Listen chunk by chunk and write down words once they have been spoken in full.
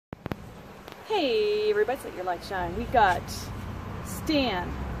Hey everybody, let your light shine. We've got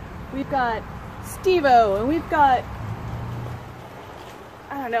Stan, we've got Steve-O, and we've got,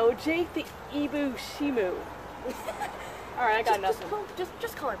 I don't know, Jake the Ebu Shimu. Alright, I got nothing.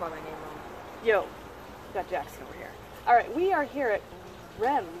 Just call her by my name, Mom. Yo, we got Jackson over here. Alright, we are here at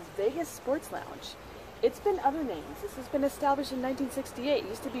Rem's Vegas Sports Lounge. It's been other names. This has been established in 1968. It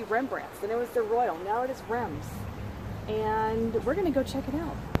used to be Rembrandt's, then it was the Royal, now it is Rem's. And we're gonna go check it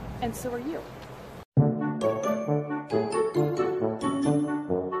out. And so are you.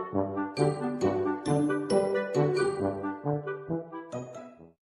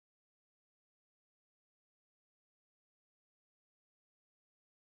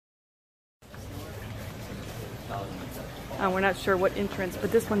 We're not sure what entrance,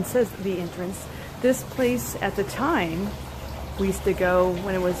 but this one says the entrance. This place at the time, we used to go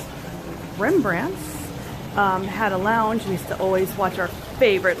when it was Rembrandt's, had a lounge. We used to always watch our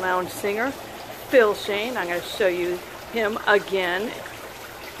favorite lounge singer, Phil Shane. I'm going to show you him again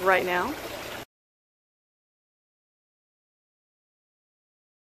right now.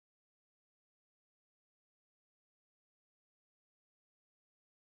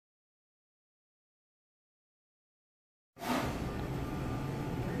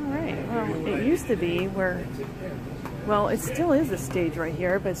 Well, it used to be where, well, it still is a stage right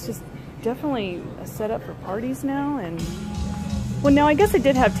here, but it's just definitely a setup for parties now. And well, now I guess it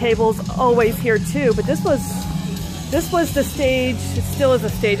did have tables always here too, but this was the stage. It still is a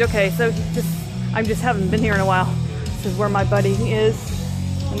stage. Okay, so I just haven't been here in a while. This is where my buddy is,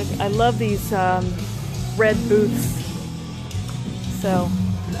 and I love these red booths. So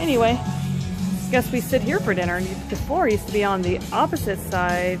anyway, I guess we sit here for dinner. Before it used to be on the opposite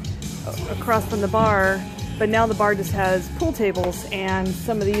side, across from the bar, but now the bar just has pool tables and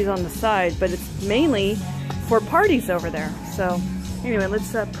some of these on the side, but it's mainly for parties over there. So anyway,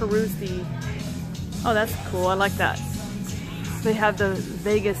 let's peruse the, oh, that's cool, I like that. They have the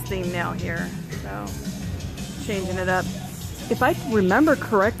Vegas theme now here, so changing it up. If I remember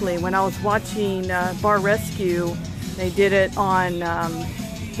correctly, when I was watching Bar Rescue, they did it on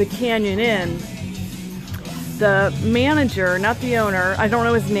the Canyon Inn. The manager, not the owner, I don't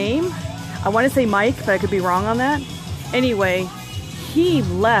know his name. I want to say Mike, but I could be wrong on that. Anyway, he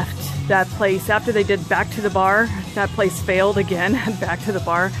left that place after they did Back to the Bar. That place failed again, Back to the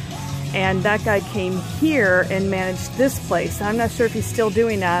Bar. And that guy came here and managed this place. I'm not sure if he's still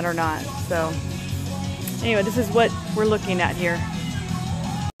doing that or not. So anyway, this is what we're looking at here.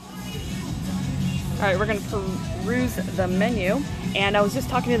 All right, we're gonna peruse the menu. And I was just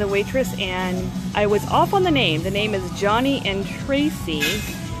talking to the waitress and I was off on the name. The name is Johnny and Tracy.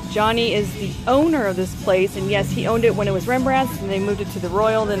 Johnny is the owner of this place, and yes, he owned it when it was Rembrandt's, and they moved it to the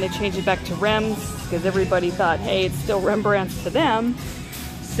Royal, then they changed it back to Rem's, because everybody thought, hey, it's still Rembrandt's to them.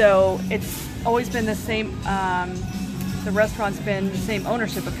 So it's always been the same, the restaurant's been the same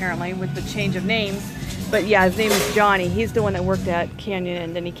ownership apparently, with the change of names. But yeah, his name is Johnny. He's the one that worked at Canyon,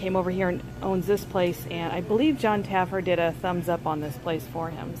 and then he came over here and owns this place. And I believe John Taffer did a thumbs up on this place for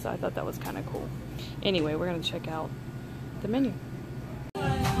him, so I thought that was kind of cool. Anyway, we're gonna check out the menu.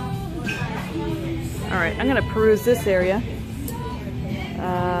 All right, I'm gonna peruse this area.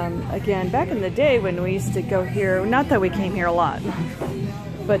 Again, back in the day when we used to go here, not that we came here a lot,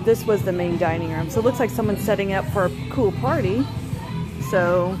 but this was the main dining room. So it looks like someone's setting up for a cool party.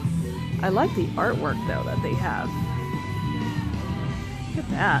 So I like the artwork though that they have. Look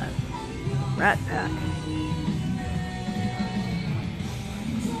at that. Rat Pack.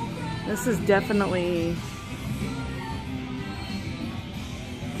 This is definitely,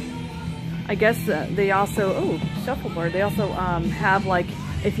 I guess they also, oh, shuffleboard. They also have, like,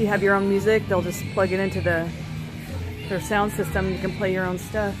 if you have your own music, they'll just plug it into their sound system and you can play your own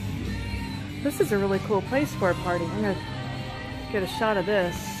stuff. This is a really cool place for a party. I'm gonna get a shot of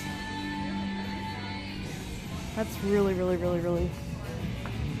this. That's really, really, really, really,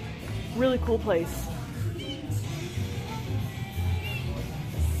 really cool place.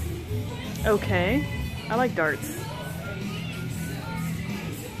 Okay, I like darts.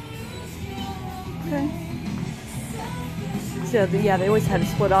 Okay. So yeah, they always had to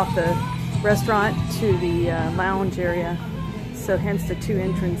split off the restaurant to the lounge area. So hence the two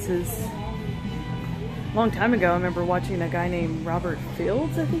entrances. A long time ago, I remember watching a guy named Robert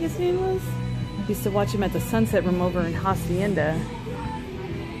Fields, I think his name was. Used to watch him at the Sunset Room over in Hacienda.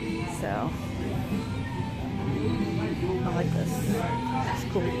 So I like this. It's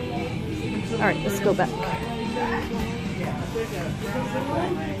cool. All right, let's go back.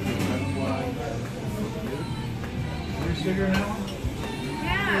 We've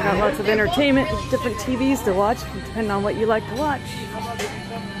got lots of entertainment, different TVs to watch, depending on what you like to watch.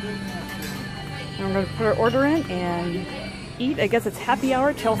 And we're going to put our order in and eat. I guess it's happy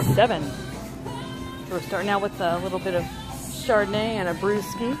hour till 7. So we're starting out with a little bit of Chardonnay and a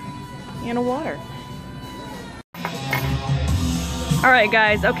brewski and a water. Alright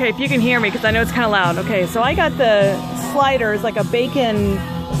guys, okay, if you can hear me, because I know it's kind of loud. Okay, so I got the sliders, like a bacon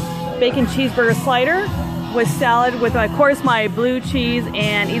cheeseburger slider with salad with, of course, my blue cheese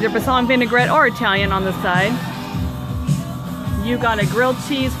and either balsamic vinaigrette or Italian on the side. You got a grilled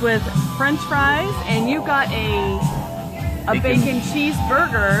cheese with French fries, and you got a bacon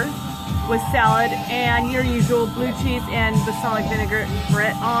cheeseburger with salad and your usual blue cheese and balsamic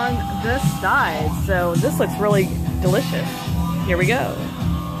vinaigrette on the side. So this looks really delicious. Here we go.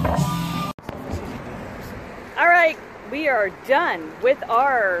 All right, we are done with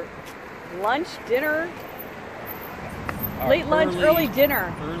our lunch, dinner, late lunch, early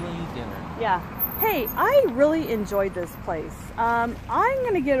dinner. Early dinner. Yeah. Hey, I really enjoyed this place. I'm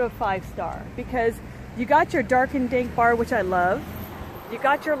going to give it a 5-star because you got your dark and dank bar, which I love. You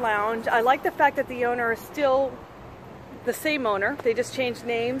got your lounge. I like the fact that the owner is still the same owner. They just changed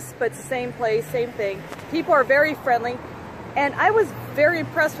names, but it's the same place, same thing. People are very friendly. And I was very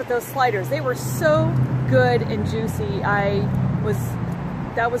impressed with those sliders. They were so good and juicy.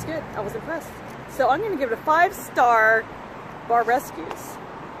 That was good. I was impressed. So I'm going to give it a 5-star Bar Rescues.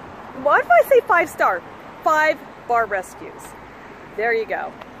 Why did I say 5-star? 5 Bar Rescues. There you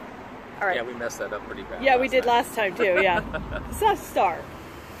go. All right. Yeah, we messed that up pretty bad. Yeah, we did last time too, yeah. It's not a star.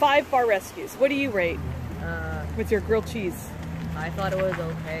 5 Bar Rescues. What do you rate with your grilled cheese? I thought it was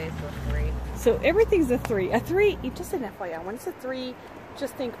okay, so 3. So everything's a 3. A 3, just an FYI, when it's a 3,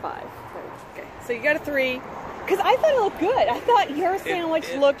 just think 5. Okay, so you got a 3. Because I thought it looked good. I thought your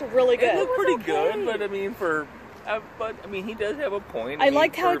sandwich looked really good. It looked pretty good, but I mean, he does have a point. I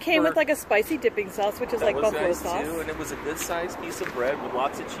liked how it came with like a spicy dipping sauce, which is like buffalo sauce. Too, and it was a good sized piece of bread with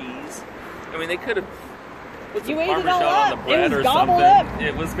lots of cheese. I mean, they could have put some ate it all Parmesan up. on the bread It was or gobbled something. up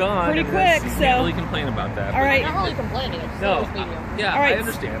It was gone. pretty quick, You so can't really complain about that. All right. I'm not really complaining. It's No, yeah, All right, I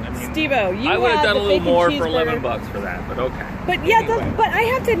understand. I mean, Steve-O, you I would have had done a the little bacon more for cheeseburger. $11 for that, but okay. But yeah, Anyway. but I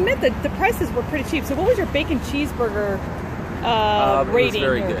have to admit that the prices were pretty cheap. So what was your bacon cheeseburger rating? It was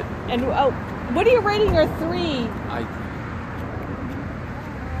very good. And what are you rating your 3?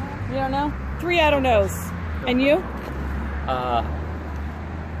 You don't know? 3 I don't knows. And you?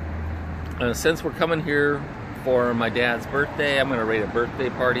 Since we're coming here for my dad's birthday, I'm going to rate it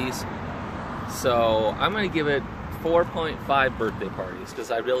birthday parties. So I'm going to give it 4.5 birthday parties because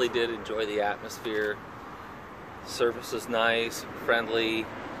I really did enjoy the atmosphere. Service was nice, friendly,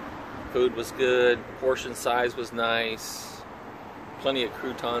 food was good, portion size was nice, plenty of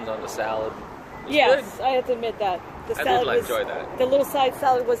croutons on the salad. Yes, good. I have to admit that. The salad I did enjoy that. The little side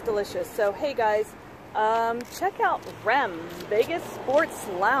salad was delicious. So hey guys, check out REM's Vegas Sports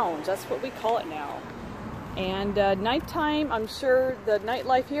Lounge. That's what we call it now. And nighttime, I'm sure the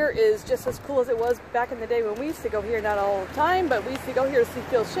nightlife here is just as cool as it was back in the day when we used to go here, not all the time, but we used to go here to see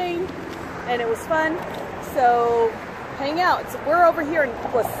Phil Shane, and it was fun. So hang out. We're over here in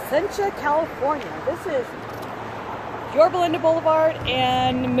Placentia, California. This is Yorba Linda Boulevard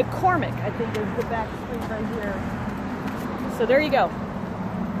and McCormick, I think is the back street right here. So there you go.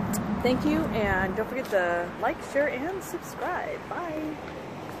 Thank you, and don't forget to like, share, and subscribe. Bye.